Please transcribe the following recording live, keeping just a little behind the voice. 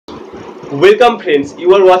Welcome friends,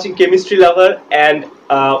 you are watching Chemistry Lover and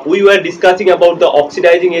we were discussing about the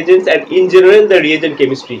oxidizing agents and in general the reagent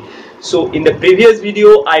chemistry. So in the previous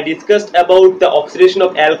video I discussed about the oxidation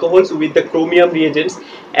of alcohols with the chromium reagents,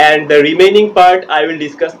 and the remaining part I will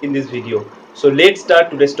discuss in this video. So let's start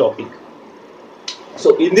today's topic.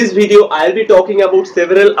 So in this video I will be talking about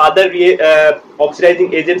several other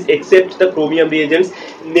oxidizing agents except the chromium reagents,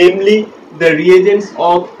 namely the reagents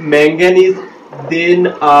of manganese, then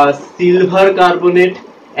silver carbonate,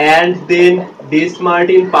 and then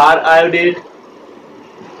Martin periodate,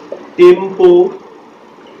 tempo.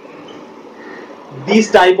 These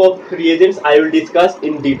type of reagents I will discuss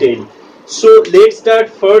in detail. So let's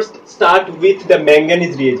start with the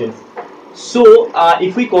manganese reagents. So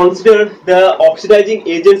if we consider the oxidizing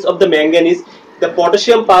agents of the manganese, the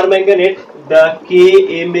potassium permanganate, the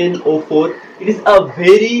KMnO4, it is a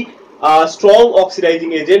very strong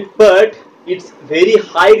oxidizing agent, but its very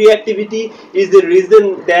high reactivity is the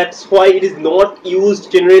reason that's why it is not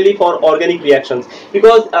used generally for organic reactions,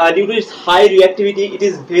 because due to its high reactivity it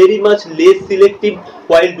is very much less selective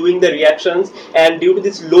while doing the reactions, and due to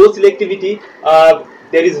this low selectivity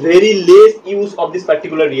there is very less use of this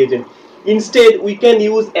particular reagent. Instead we can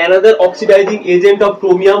use another oxidizing agent of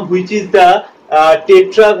chromium, which is the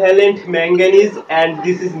tetravalent manganese, and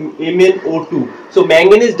this is MnO2. So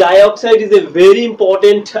manganese dioxide is a very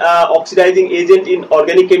important oxidizing agent in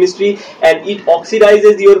organic chemistry, and it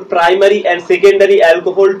oxidizes your primary and secondary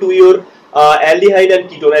alcohol to your aldehyde and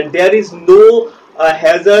ketone, and there is no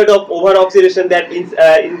hazard of over oxidation. That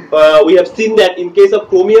we have seen that in case of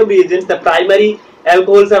chromium reagents the primary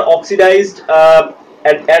alcohols are oxidized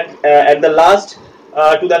at the last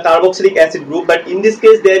to the carboxylic acid group, but in this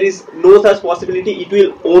case there is no such possibility. It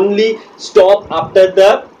will only stop after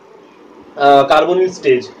the carbonyl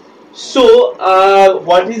stage. So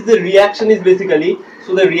what is the reaction is basically,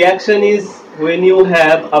 so the reaction is when you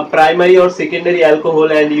have a primary or secondary alcohol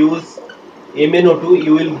and use MnO2,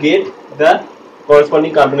 you will get the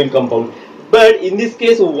corresponding carbonyl compound. But in this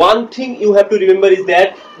case one thing you have to remember is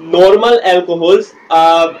that normal alcohols,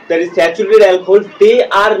 that is saturated alcohols, they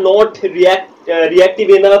are not reactive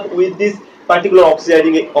enough with this particular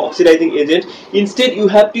oxidizing agent. Instead you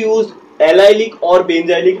have to use allylic or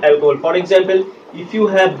benzylic alcohol. For example, if you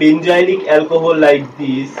have benzylic alcohol like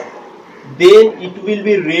this, then it will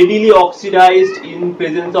be readily oxidized in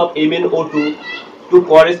presence of MnO2 to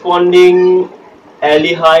corresponding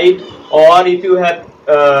aldehyde, or if you have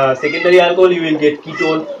secondary alcohol you will get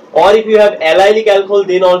ketone, or if you have allylic alcohol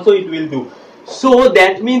then also it will do. So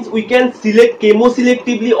that means we can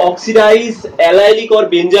chemoselectively oxidize allylic or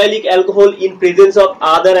benzylic alcohol in presence of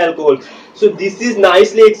other alcohols. So this is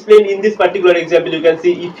nicely explained in this particular example. You can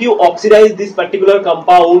see if you oxidize this particular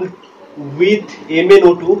compound with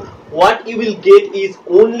MnO2, what you will get is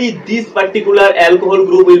only this particular alcohol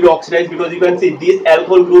group will be oxidized, because you can see this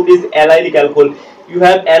alcohol group is allylic alcohol. You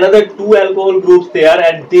have another two alcohol groups there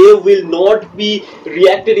and they will not be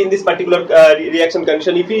reacted in this particular reaction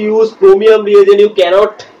condition. If you use chromium reagent you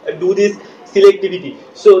cannot do this selectivity.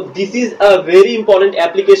 So this is a very important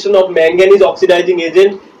application of manganese oxidizing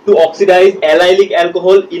agent to oxidize allylic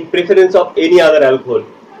alcohol in preference of any other alcohol.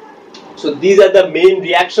 So these are the main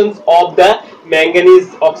reactions of the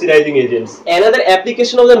manganese oxidizing agents. Another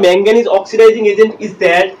application of the manganese oxidizing agent is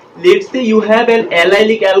that, let's say you have an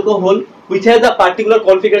allylic alcohol which has a particular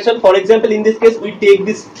configuration. For example, in this case we take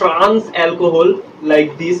this trans alcohol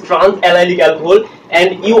like this, trans allylic alcohol,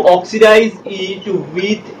 and you oxidize it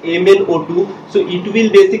with MnO2, so it will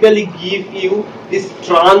basically give you this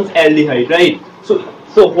trans aldehyde, right?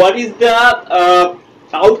 So what is the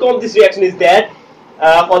outcome of this reaction is that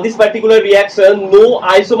for this particular reaction no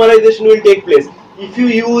isomerization will take place. If you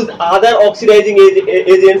use other oxidizing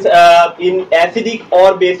agents in acidic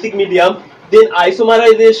or basic medium, then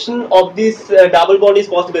isomerization of this double bond is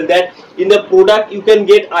possible, that in the product you can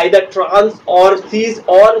get either trans or cis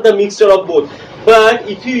or the mixture of both. But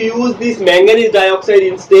if you use this manganese dioxide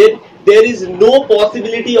instead, there is no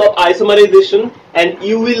possibility of isomerization and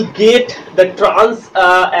you will get the trans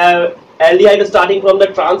aldehyde starting from the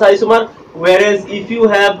trans isomer, whereas if you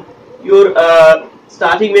have your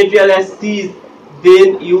starting material as cis,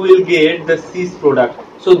 then you will get the cis product.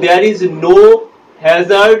 So there is no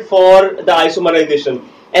hazard for the isomerization.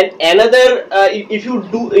 And another, if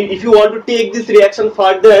you want to take this reaction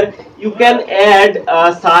further, you can add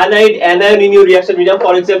cyanide anion in your reaction medium.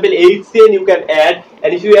 For example, HCN you can add,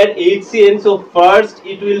 and if you add HCN, so first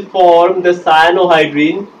it will form the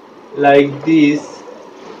cyanohydrin like this,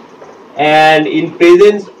 and in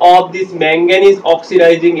presence of this manganese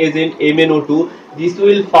oxidizing agent MnO2, this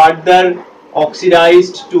will further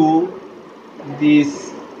oxidized to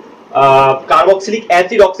this carboxylic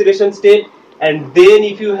acid oxidation state, and then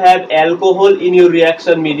if you have alcohol in your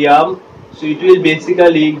reaction medium, so it will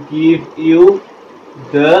basically give you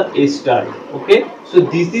the ester. Okay, so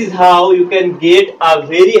this is how you can get a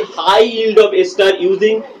very high yield of ester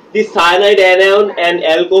using this cyanide anion and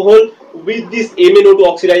alcohol with this MnO2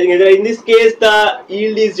 oxidizing agent. In this case, the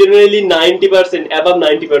yield is generally 90%, above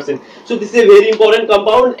 90%. So this is a very important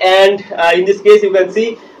compound, and in this case you can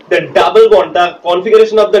see the double bond, the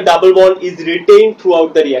configuration of the double bond is retained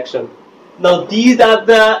throughout the reaction. Now these are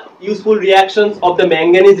the useful reactions of the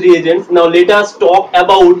manganese reagents. Now let us talk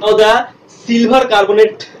about now the silver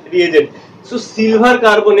carbonate reagent. So silver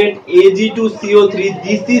carbonate Ag2CO3,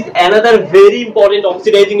 this is another very important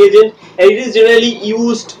oxidizing agent, and it is generally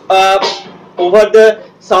used over the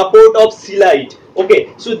support of silicate.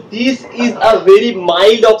 Okay, so this is a very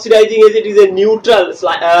mild oxidizing agent. It is a neutral,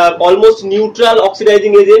 almost neutral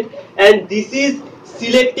oxidizing agent, and this is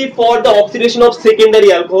selective for the oxidation of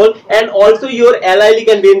secondary alcohol and also your allylic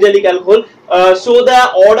and benzylic alcohol. So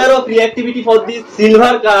the order of reactivity for this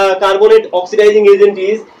silver carbonate oxidizing agent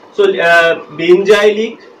is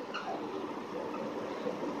benzylic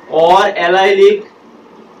or allylic.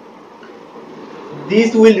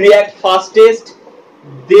 This will react fastest,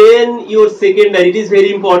 then your secondary, it is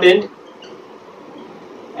very important,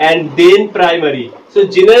 and then primary. So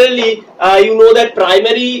generally you know that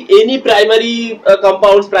any primary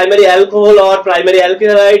compounds, primary alcohol or primary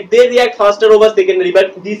alkylate, they react faster over secondary,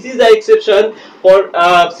 but this is the exception for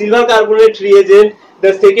silver carbonate reagent.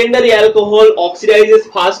 The secondary alcohol oxidizes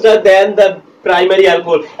faster than the primary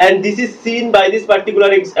alcohol, and this is seen by this particular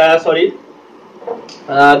this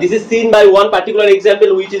is seen by one particular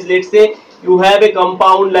example, which is, let's say you have a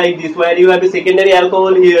compound like this where you have a secondary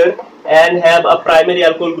alcohol here and have a primary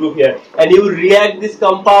alcohol group here, and you react this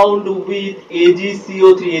compound with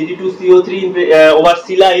Ag2CO3 over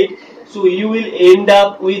silicate, so you will end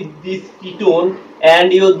up with this ketone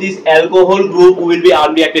and this alcohol group will be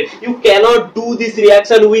unreacted. You cannot do this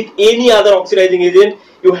reaction with any other oxidizing agent.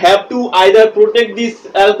 You have to either protect this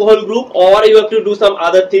alcohol group or you have to do some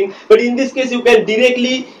other thing, but in this case you can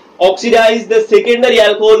directly oxidize the secondary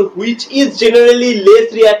alcohol, which is generally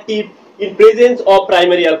less reactive in presence of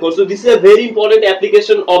primary alcohol. So this is a very important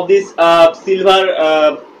application of this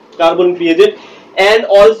silver carbonate reagent, and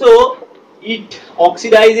also it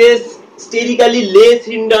oxidizes sterically less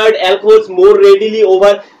hindered alcohols more readily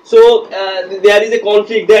over. So there is a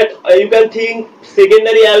conflict that you can think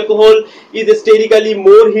secondary alcohol is sterically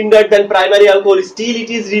more hindered than primary alcohol. Still it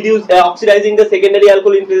is oxidizing the secondary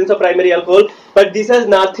alcohol in presence of primary alcohol, but this has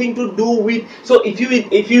nothing to do with. So if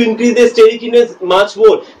you increase the steric hindrance much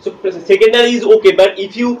more, so secondary is okay, but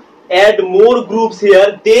if you add more groups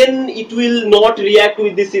here, then it will not react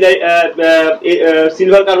with this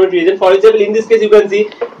silver carbonate reagent. For example, in this case you can see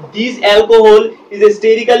this alcohol is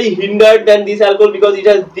sterically hindered than this alcohol because it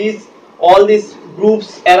has all these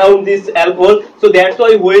groups around this alcohol. So that's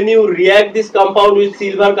why when you react this compound with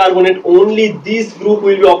silver carbonate, only this group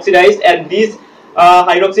will be oxidized and this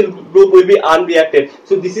hydroxyl group will be unreacted.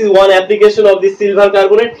 So this is one application of this silver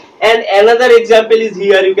carbonate, and another example is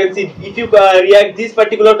here. You can see if you react this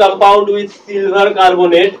particular compound with silver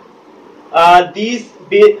carbonate, this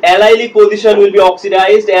allylic position will be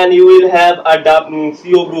oxidized and you will have a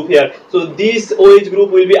CO group here. So this OH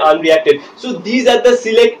group will be unreacted. So these are the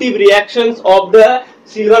selective reactions of the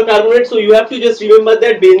silver carbonate. So you have to just remember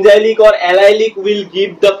that benzylic or allylic will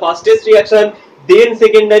give the fastest reaction, then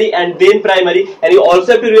secondary and then primary, and you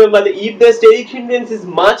also have to remember that if the steric hindrance is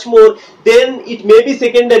much more, then it may be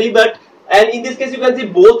secondary, and in this case you can see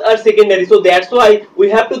both are secondary. So that's why we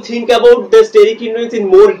have to think about the steric hindrance in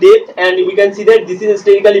more depth, and we can see that this is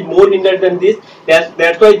sterically more hindered than this.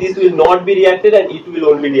 That's why this will not be reacted and it will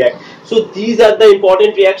only react. So these are the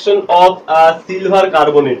important reaction of silver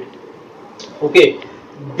carbonate. Okay.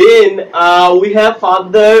 Then we have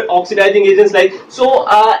further oxidizing agents like, so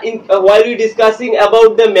while we discussing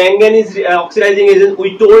about the manganese oxidizing agents,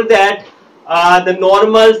 we told that the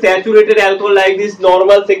normal saturated alcohol like this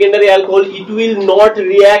normal secondary alcohol, it will not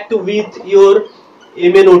react with your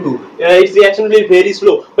MnO2. Its reaction will be very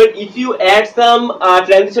slow. But if you add some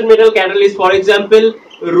transition metal catalyst, for example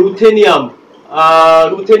ruthenium,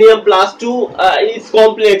 ruthenium plus 2, it's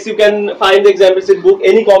complex. You can find the examples in book.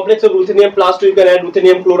 Any complex of ruthenium plus 2, you can add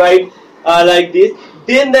ruthenium chloride like this.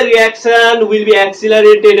 Then the reaction will be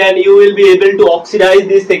accelerated and you will be able to oxidize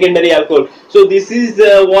this secondary alcohol. So this is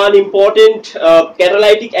one important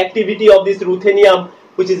catalytic activity of this ruthenium,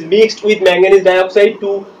 which is mixed with manganese dioxide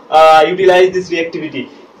to utilize this reactivity.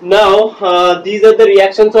 Now these are the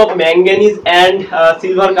reactions of manganese and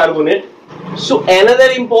silver carbonate. So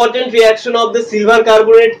another important reaction of the silver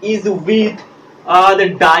carbonate is with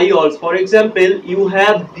the diols. For example, you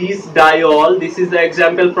have this diol. This is the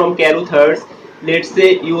example from Carothers. Let's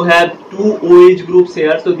say you have two OH groups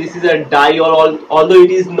here. So this is a diol, although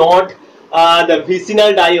it is not the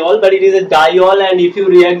vicinal diol, but it is a diol. And if you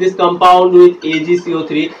react this compound with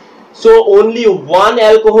AgCO3, so only one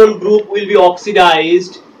alcohol group will be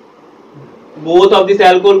oxidized. Both of this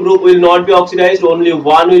alcohol group will not be oxidized, only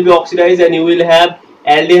one will be oxidized, and you will have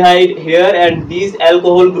aldehyde here, and this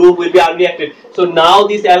alcohol group will be unreacted. So now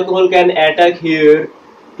this alcohol can attack here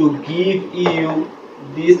to give you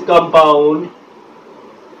this compound.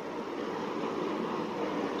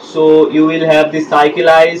 So you will have this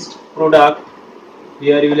cyclized product.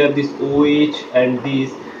 Here you will have this OH and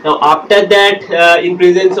this. Now after that, in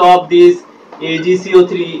presence of this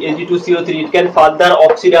AgCO3, Ag2CO3, it can further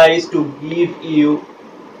oxidize to give you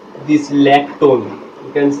this lactone.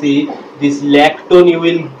 You can see this lactone you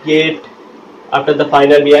will get after the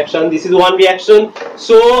final reaction. This is one reaction.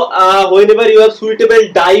 So whenever you have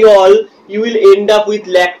suitable diol, you will end up with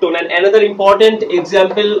lactone. And another important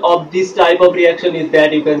example of this type of reaction is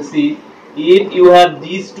that you can see if you have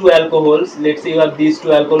these two alcohols. Let's say you have these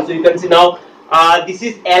two alcohols. So you can see now this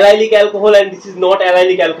is allylic alcohol and this is not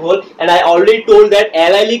allylic alcohol, and I already told that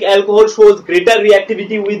allylic alcohol shows greater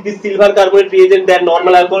reactivity with this silver carbonate reagent than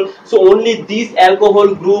normal alcohol. So only this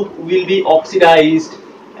alcohol group will be oxidized,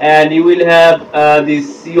 and you will have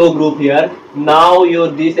this CO group here. Now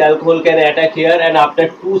this alcohol can attack here, and after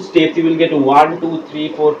two steps you will get 1, 2,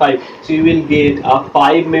 3, 4, 5. So you will get a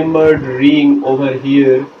 5-membered ring over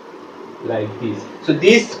here like this. So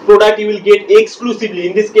this product you will get exclusively.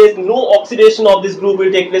 In this case, no oxidation of this group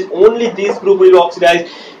will take place. Only this group will be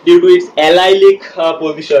oxidized due to its allylic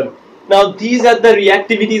position. Now these are the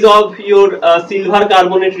reactivities of your silver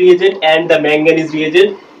carbonate reagent and the manganese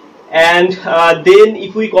reagent. And then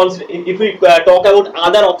if we talk about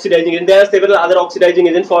other oxidizing agents, there are several other oxidizing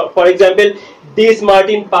agents. For example,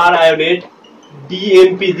 Dis-Martin periodate,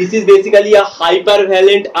 DMP. This is basically a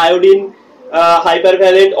hypervalent iodine.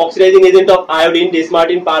 Hypervalent oxidizing agent of iodine,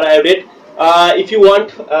 Dis-Martin periodate. If you want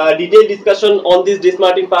detailed discussion on this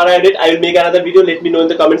Dis-Martin periodate, I will make another video. Let me know in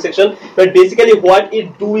the comment section. But basically what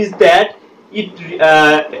it do is that it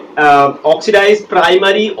oxidize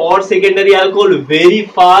primary or secondary alcohol very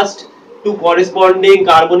fast to corresponding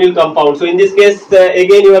carbonyl compound. So in this case,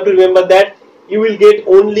 again you have to remember that you will get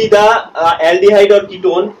only the aldehyde or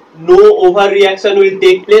ketone. No overreaction will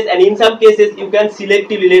take place, and in some cases you can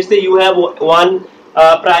selectively, let's say you have one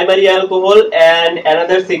primary alcohol and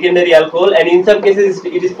another secondary alcohol, and in some cases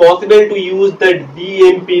it is possible to use the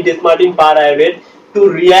DMP, Dis-Martin periodate, to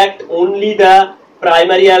react only the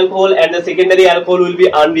primary alcohol, and the secondary alcohol will be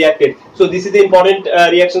unreacted. So this is the important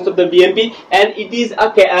reactions of the DMP, and it is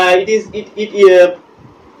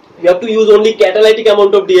you have to use only catalytic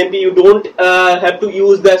amount of DMP. You don't have to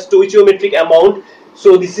use the stoichiometric amount.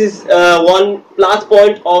 So this is one plus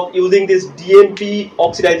point of using this DMP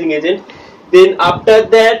oxidizing agent. Then after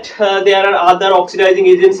that, there are other oxidizing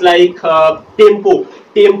agents like Tempo.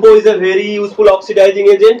 Tempo is a very useful oxidizing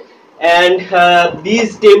agent, and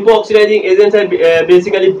these Tempo oxidizing agents are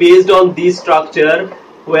basically based on this structure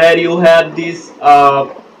where you have this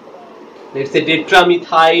let's say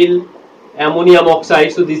tetramethyl ammonium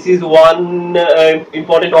oxide. So this is one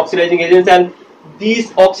important oxidizing agent, and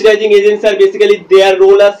these oxidizing agents are basically, their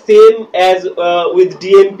role are same as with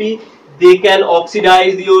DMP. They can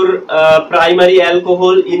oxidize your primary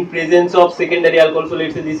alcohol in presence of secondary alcohol. So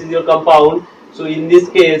let's say this is your compound. So in this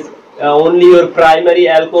case, only your primary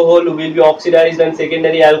alcohol will be oxidized and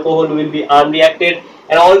secondary alcohol will be unreacted.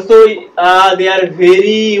 And also they are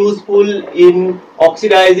very useful in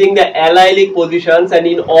oxidizing the allylic positions, and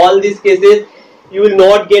in all these cases you will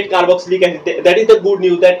not get carboxylic acid. That is the good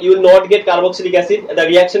news, that you will not get carboxylic acid. The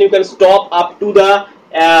reaction you can stop up to the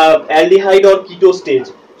aldehyde or keto stage.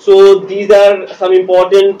 So these are some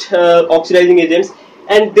important oxidizing agents.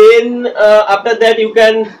 And then after that you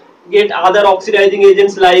can get other oxidizing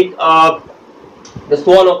agents like the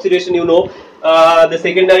Swan oxidation, the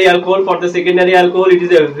secondary alcohol. For the secondary alcohol, it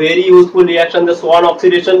is a very useful reaction. The Swan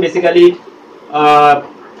oxidation, basically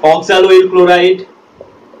oxaloyl chloride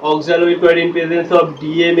in presence of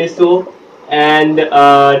DMSO and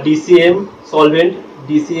DCM solvent.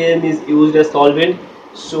 DCM is used as solvent,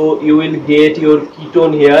 so you will get your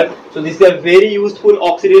ketone here. So this is a very useful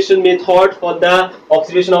oxidation method for the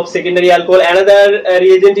oxidation of secondary alcohol. Another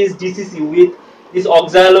reagent is DCC with this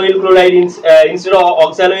oxaloyl chloride. Instead of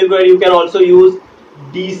oxaloyl chloride, you can also use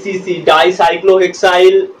DCC,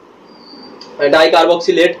 dicyclohexyl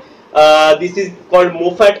dicarboxylate. This is called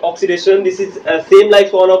Moffat oxidation. This is same like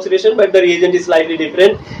Swan oxidation, but the reagent is slightly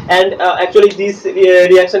different. And actually this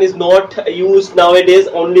reaction is not used nowadays,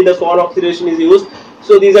 only the Swan oxidation is used.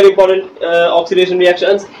 So these are important oxidation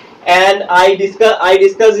reactions. And I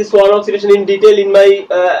discuss this Swan oxidation in detail in my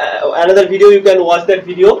another video. You can watch that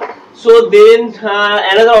video. So then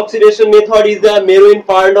another oxidation method is the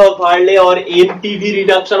Meroin-Parnov-Varley or MPV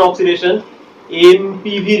reduction oxidation.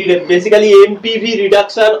 Basically MPV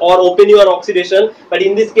reduction or open your oxidation, but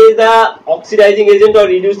in this case the oxidizing agent or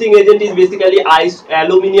reducing agent is basically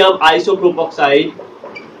aluminium isopropoxide.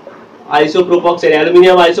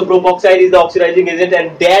 Aluminium isopropoxide is the oxidizing agent,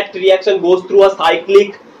 and that reaction goes through a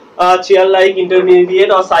cyclic chair-like intermediate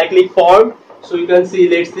or cyclic form. So you can see,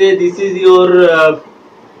 let's say this is your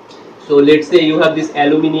so let's say you have this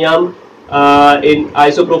aluminium in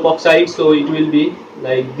isopropoxide, so it will be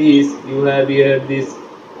like this. You have here this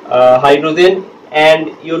hydrogen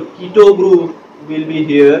and your keto group will be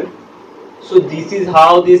here. So this is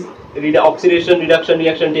how this oxidation reduction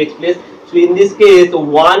reaction takes place. So in this case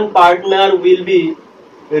one partner will be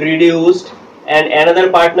reduced and another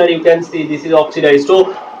partner, you can see this is oxidized.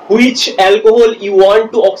 So which alcohol you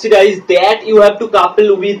want to oxidize, that you have to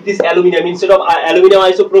couple with this aluminium. Instead of aluminium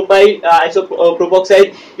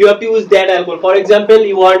isopropoxide, you have to use that alcohol. For example,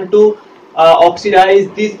 you want to oxidize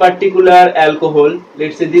this particular alcohol,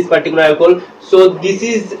 let's say this particular alcohol. So this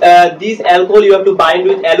is this alcohol you have to bind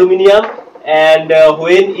with aluminium, and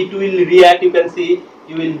when it will react, you can see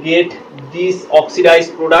you will get this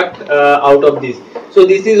oxidized product out of this. So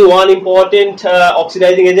this is one important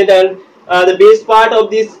oxidizing agent. And the best part of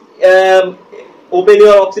this open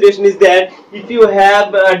your oxidation is that if you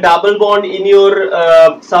have a double bond in your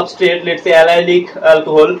substrate, let's say allylic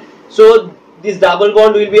alcohol, so this double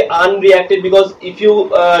bond will be unreacted, because if you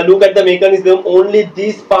look at the mechanism, only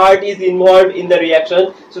this part is involved in the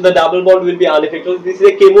reaction, so the double bond will be unaffected. This is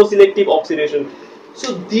a chemoselective oxidation.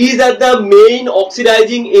 So these are the main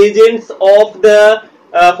oxidizing agents of the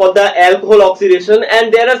for the alcohol oxidation,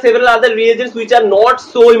 and there are several other reagents which are not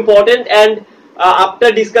so important. And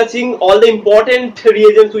after discussing all the important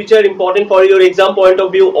reagents which are important for your exam point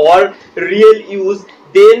of view or real use,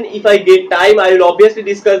 then if I get time I will obviously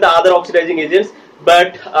discuss the other oxidizing agents.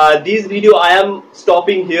 But this video I am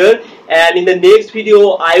stopping here, and in the next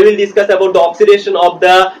video I will discuss about the oxidation of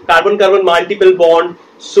the carbon-carbon multiple bond.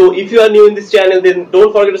 So if you are new in this channel, then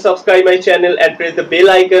don't forget to subscribe my channel and press the bell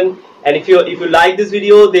icon. And if you like this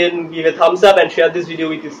video, then give a thumbs up and share this video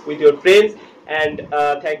with your friends. And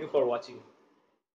thank you for watching.